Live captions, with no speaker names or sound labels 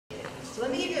So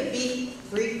let me give you a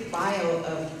brief bio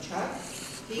of Chuck.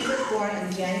 He was born on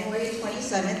January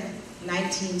 27th,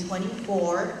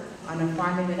 1924 on a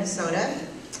farm in Minnesota.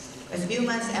 A few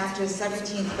months after his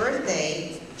 17th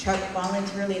birthday, Chuck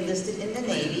voluntarily enlisted in the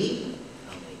Navy.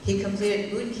 He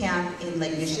completed boot camp in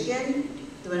Lake Michigan,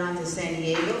 went on to San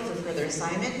Diego for further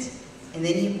assignment, and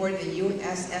then he boarded the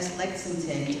USS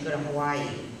Lexington to go to Hawaii.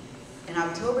 In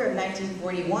October of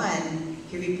 1941,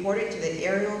 he reported to the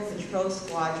Aerial Patrol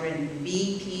Squadron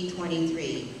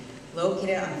BP-23,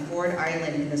 located on Ford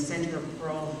Island in the center of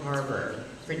Pearl Harbor,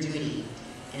 for duty.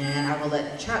 And I will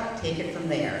let Chuck take it from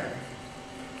there.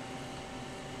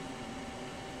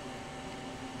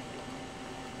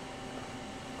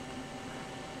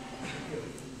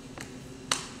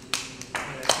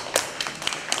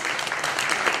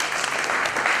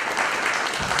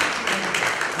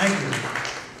 Thank you.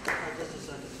 Just a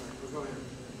second, sorry. Go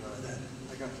ahead.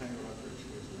 I got tangled up there,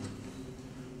 excuse me.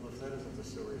 Well, if that isn't the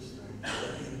silliest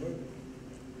thing.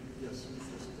 Yes,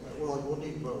 well, we'll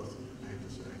need both, I have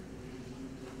to say.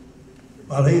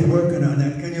 While he's working on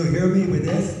that, can you hear me with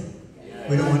this?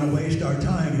 We don't want to waste our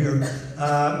time here.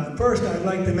 First, I'd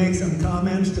like to make some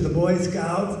comments to the Boy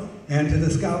Scouts and to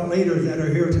the Scout leaders that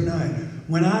are here tonight.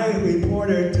 When I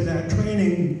reported to that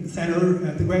training center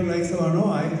at the Great Lakes,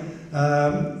 Illinois,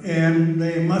 and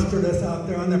they mustered us out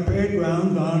there on the parade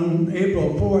grounds on April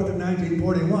 4th of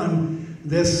 1941,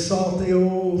 this salty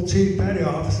old chief petty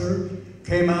officer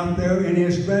came out there in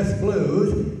his dress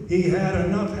blues. He had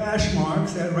enough hash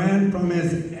marks that ran from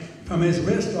his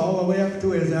wrist all the way up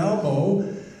to his elbow,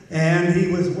 and he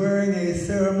was wearing a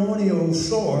ceremonial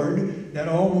sword that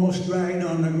almost dragged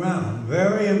on the ground.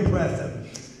 Very impressive.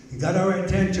 He got our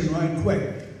attention right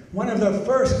quick. One of the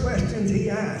first questions he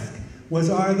asked was,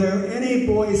 are there any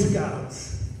Boy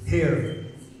Scouts here?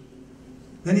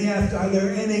 Then he asked, are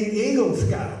there any Eagle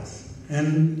Scouts?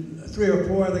 And 3 or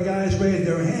 4 of the guys raised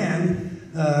their hand.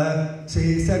 So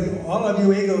he said, all of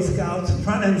you Eagle Scouts,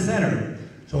 front and center.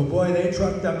 So boy, they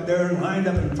trucked up there and lined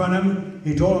up in front of him.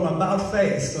 He told them about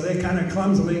face, so they kind of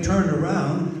clumsily turned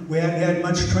around. We hadn't had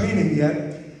much training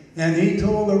yet. And he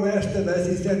told the rest of us,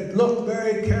 he said, look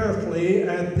very carefully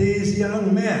at these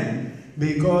young men,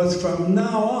 because from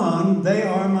now on, they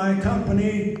are my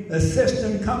company,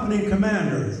 assistant company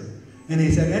commanders. And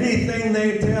he said, anything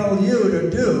they tell you to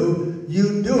do,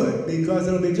 you do it, because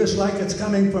it'll be just like it's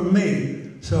coming from me.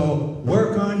 So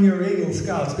work on your Eagle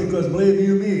Scouts, because believe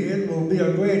you me, it will be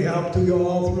a great help to you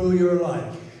all through your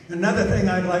life. Another thing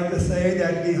I'd like to say,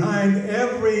 that behind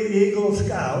every Eagle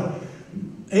Scout,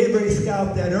 every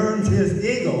scout that earns his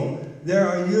Eagle, there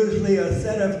are usually a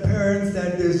set of parents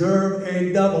that deserve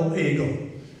a double Eagle,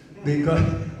 because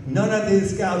none of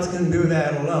these scouts can do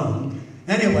that alone.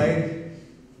 Anyway,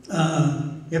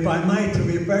 if I might, to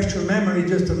refresh your memory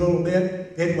just a little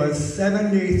bit, it was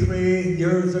 73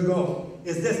 years ago.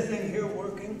 Is this thing here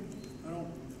working?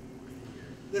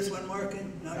 This one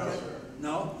working? Not yet?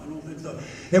 No, I don't think so.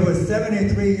 It was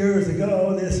 73 years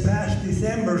ago, this past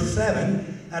December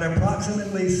 7, at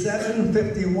approximately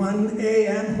 7:51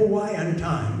 a.m. Hawaiian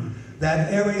time,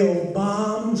 that aerial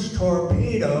bombs,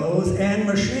 torpedoes, and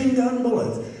machine gun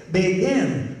bullets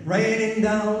began raining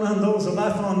down on those of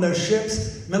us on the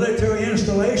ships, military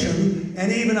installations,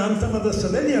 and even on some of the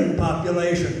civilian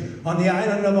population on the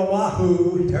island of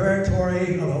Oahu,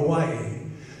 territory of Hawaii.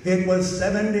 It was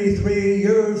 73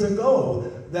 years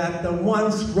ago that the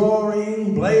once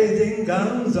roaring, blazing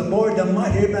guns aboard the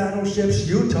mighty battleships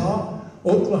Utah,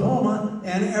 Oklahoma,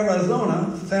 and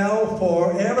Arizona fell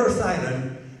forever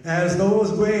silent as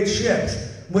those great ships,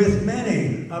 with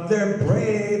many of their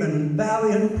brave and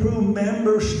valiant crew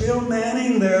members still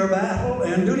manning their battle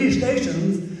and duty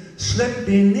stations, slipped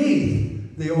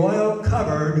beneath the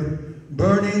oil-covered,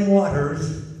 burning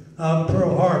waters of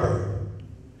Pearl Harbor.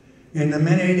 In the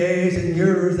many days and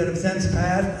years that have since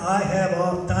passed, I have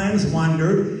oft times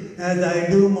wondered, as I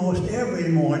do most every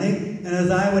morning, and as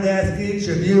I would ask each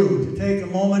of you to take a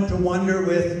moment to wonder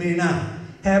with me now,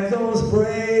 have those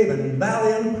brave and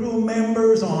valiant crew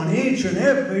members on each and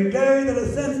every day that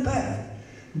has since passed,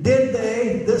 did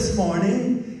they this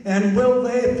morning, and will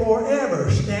they forever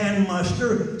stand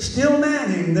muster, still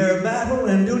manning their battle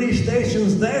and duty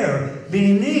stations there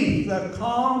beneath the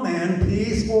calm and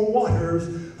peaceful waters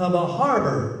of a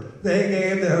harbor they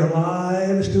gave their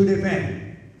lives to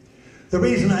defend? The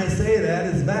reason I say that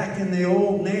is, back in the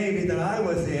old Navy that I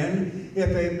was in, if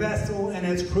a vessel and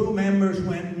its crew members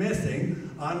went missing,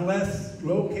 unless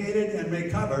located and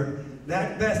recovered,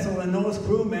 that vessel and those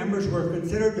crew members were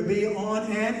considered to be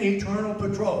on an eternal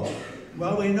patrol.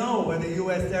 Well, we know where the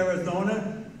U.S.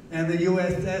 Arizona and the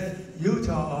USS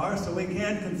Utah are, so we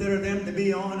can't consider them to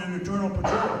be on an eternal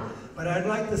patrol. But I'd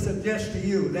like to suggest to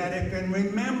you that if in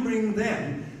remembering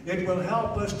them, it will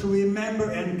help us to remember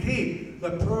and keep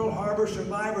the Pearl Harbor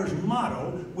survivors'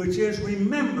 motto, which is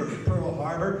remember Pearl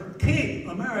Harbor, keep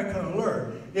America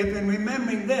alert. If in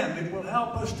remembering them, it will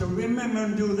help us to remember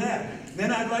and do that,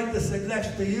 then I'd like to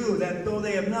suggest to you that though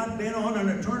they have not been on an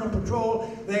eternal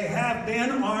patrol, they have been,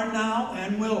 are now,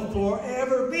 and will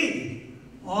forever be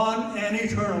on an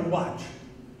eternal watch.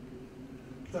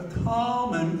 The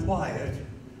calm and quiet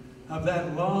of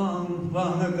that long,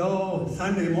 long ago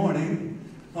Sunday morning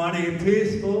on a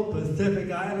peaceful Pacific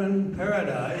Island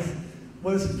paradise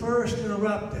was first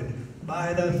interrupted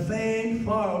by the faint,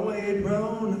 faraway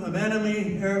drone of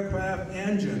enemy aircraft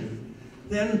engines,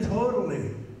 then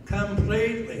totally,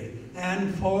 completely,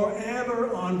 and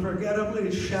forever unforgettably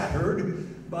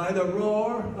shattered by the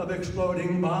roar of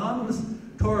exploding bombs,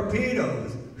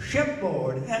 torpedoes,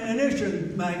 shipboard,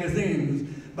 ammunition magazines,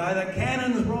 by the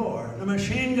cannons' roar, the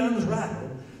machine guns' rattle,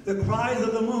 the cries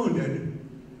of the wounded,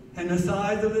 and the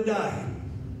sighs of the dying.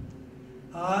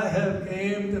 I have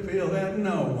came to feel that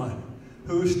no one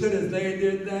who stood as they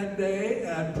did that day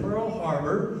at Pearl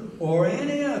Harbor or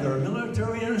any other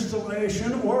military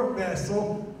installation or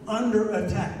vessel under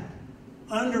attack,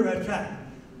 on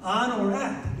or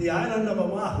at the island of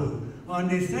Oahu on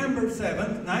December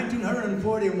 7th,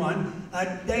 1941,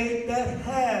 a date that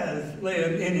has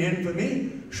lived in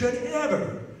infamy, should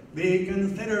ever be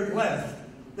considered less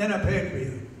than a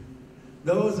patriot.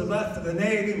 Those of us of the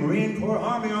Navy, Marine Corps,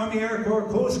 Army Air Corps,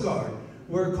 Coast Guard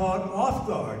were caught off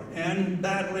guard and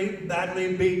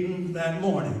badly beaten that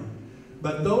morning.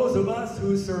 But those of us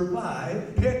who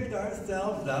survived picked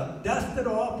ourselves up, dusted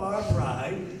off our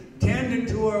pride, tended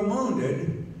to our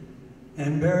wounded,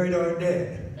 and buried our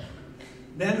dead.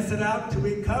 Then set out to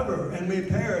recover and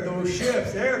repair those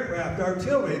ships, aircraft,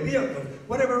 artillery, vehicles,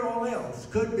 whatever all else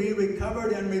could be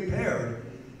recovered and repaired.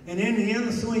 And in the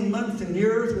ensuing months and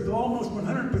years, with almost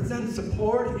 100%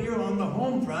 support here on the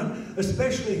home front,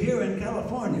 especially here in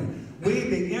California, we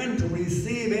began to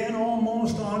receive an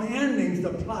almost unending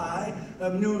supply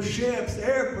of new ships,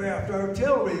 aircraft,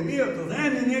 artillery, vehicles,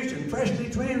 ammunition, freshly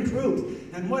trained troops,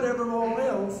 and whatever all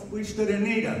else we stood in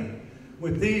need of.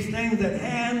 With these things at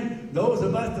hand, those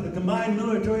of us of the combined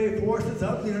military forces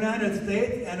of the United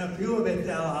States and a few of its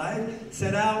allies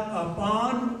set out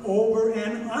upon, over,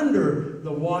 and under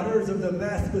the waters of the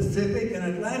vast Pacific and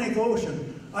Atlantic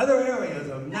Ocean, other areas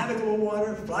of navigable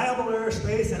water, flyable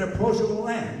airspace, and approachable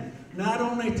land, not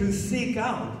only to seek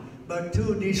out, but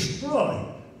to destroy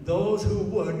those who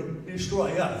would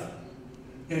destroy us.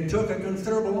 It took a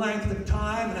considerable length of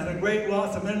time and at a great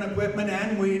loss of men and equipment,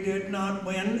 and we did not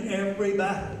win every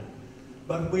battle.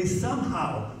 But we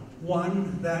somehow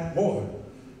won that war.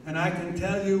 And I can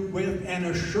tell you with an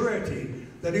assurity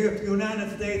that if the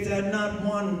United States had not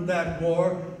won that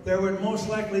war, there would most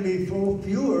likely be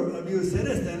fewer of you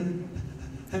citizens,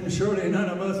 and surely none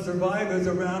of us survivors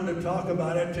around to talk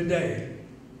about it today.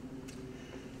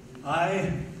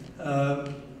 I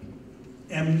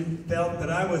felt that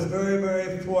I was very,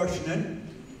 very fortunate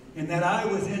in that I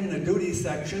was in the duty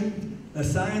section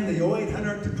assigned the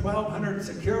 0800 to 1200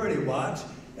 security watch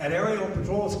at Aerial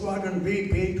Patrol Squadron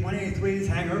VP 23's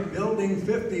hangar, Building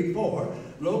 54,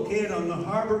 located on the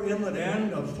harbor inlet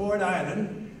end of Ford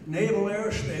Island Naval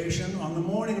Air Station on the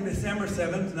morning of December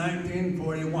 7th,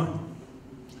 1941.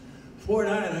 Ford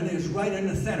Island is right in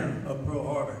the center of Pearl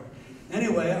Harbor.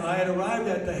 Anyway, I had arrived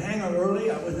at the hangar early.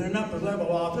 I was in an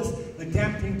upper-level office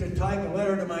attempting to type a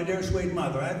letter to my dear sweet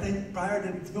mother. I think prior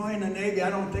to joining the Navy, I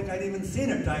don't think I'd even seen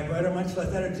a typewriter, much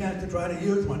less had a chance to try to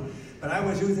use one. But I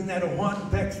was using that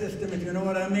want-peck system, if you know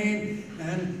what I mean.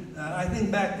 And I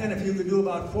think back then, if you could do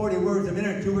about 40 words a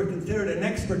minute, you were considered an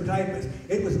expert typist.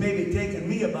 It was maybe taking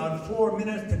me about 4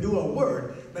 minutes to do a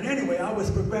word. But anyway, I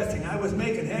was progressing. I was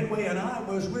making headway, and I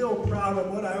was real proud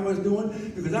of what I was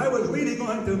doing because I was really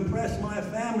going to impress my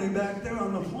family back there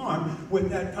on the farm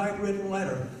with that typewritten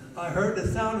letter. I heard the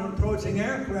sound of approaching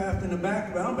aircraft in the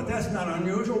background, but that's not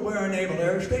unusual. We're a naval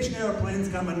air station. Airplanes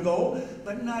come and go,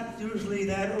 but not usually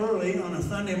that early on a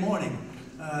Sunday morning.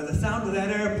 The sound of that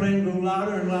airplane grew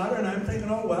louder and louder, and I'm thinking,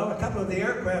 oh well, a couple of the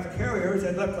aircraft carriers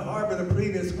had left the harbor the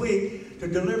previous week to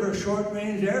deliver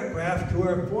short-range aircraft to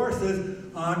our forces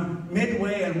on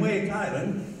Midway and Wake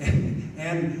Island.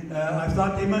 And I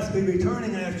thought they must be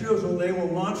returning, and as usual, they will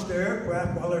launch their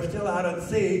aircraft while they're still out at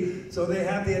sea, so they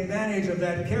have the advantage of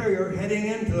that carrier heading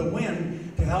into the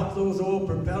wind to help those old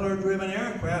propeller-driven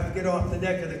aircraft get off the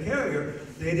deck of the carrier.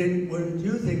 They weren't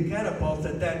using catapults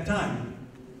at that time.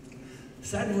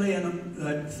 Suddenly,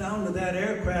 the sound of that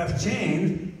aircraft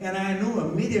changed, and I knew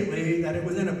immediately that it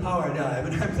was in a power dive.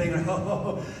 And I'm thinking,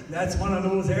 oh, that's one of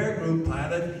those air group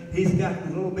pilots. He's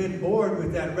gotten a little bit bored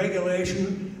with that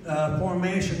regulation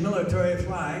formation military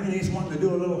flying, and he's wanting to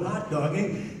do a little hot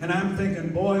dogging. And I'm thinking,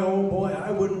 boy, oh boy,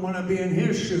 I wouldn't want to be in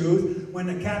his shoes when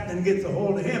the captain gets a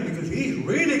hold of him, because he's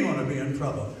really going to be in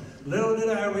trouble. Little did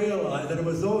I realize that it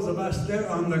was those of us there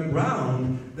on the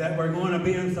ground that were going to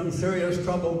be in some serious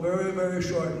trouble very, very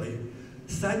shortly.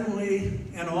 Suddenly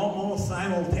and almost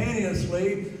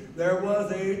simultaneously, there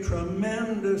was a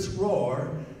tremendous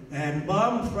roar, and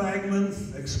bomb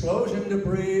fragments, explosion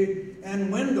debris,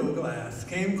 and window glass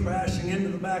came crashing into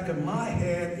the back of my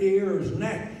head, ears,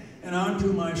 neck, and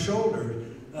onto my shoulders.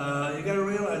 You got to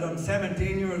realize I'm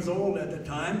 17 years old at the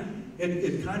time.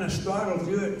 It kind of startles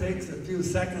you. It takes a few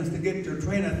seconds to get your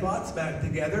train of thoughts back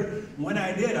together. When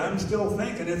I did, I'm still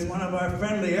thinking it's one of our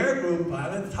friendly air group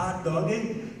pilots, hot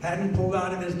dogging, hadn't pulled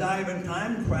out of his dive in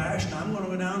time, crashed. I'm going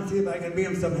to go down and see if I can be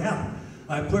him some help.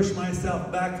 I pushed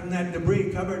myself back from that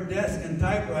debris-covered desk and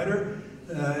typewriter,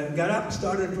 got up,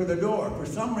 started for the door. For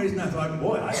some reason, I thought,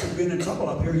 boy, I could be in trouble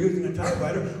up here using a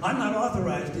typewriter. I'm not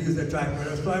authorized to use a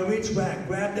typewriter. So I reached back,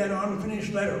 grabbed that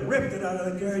unfinished letter, ripped it out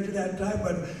of the carriage of that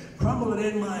typewriter, crumbled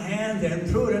it in my hand, and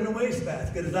threw it in the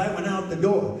wastebasket as I went out the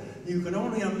door. You can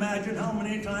only imagine how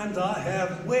many times I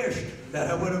have wished that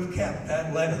I would have kept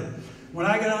that letter. When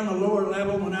I got on the lower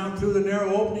level, went out through the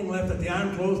narrow opening left at the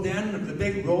unclosed end of the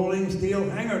big rolling steel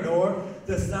hangar door,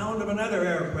 the sound of another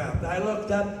aircraft. I looked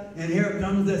up, and here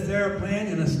comes this airplane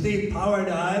in a steep power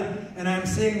dive, and I'm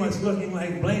seeing what's looking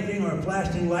like blinking or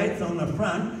flashing lights on the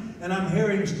front, and I'm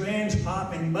hearing strange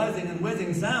popping, buzzing, and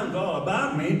whizzing sounds all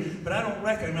about me, but I don't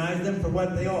recognize them for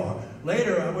what they are.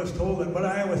 Later, I was told that what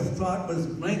I always thought was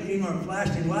blinking or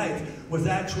flashing lights was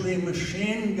actually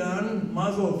machine gun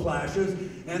muzzle flashes,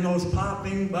 and those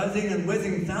popping, buzzing, and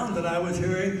whizzing sounds that I was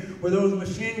hearing were those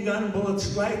machine gun bullets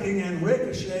striking and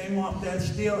ricocheting off that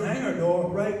steel hangar door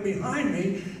right behind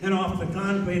me and off the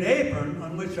concrete apron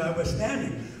on which I was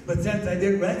standing. But since I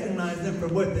didn't recognize them for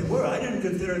what they were, I didn't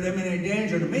consider them any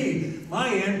danger to me.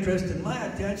 My interest and my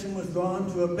attention was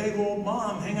drawn to a big old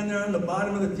bomb hanging there on the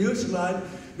bottom of the fuselage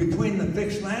between the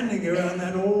fixed landing gear and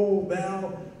that old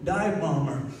Bell dive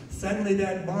bomber. Suddenly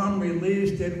that bomb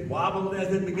released, it wobbled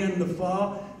as it began to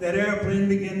fall. That airplane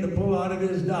began to pull out of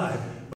his dive.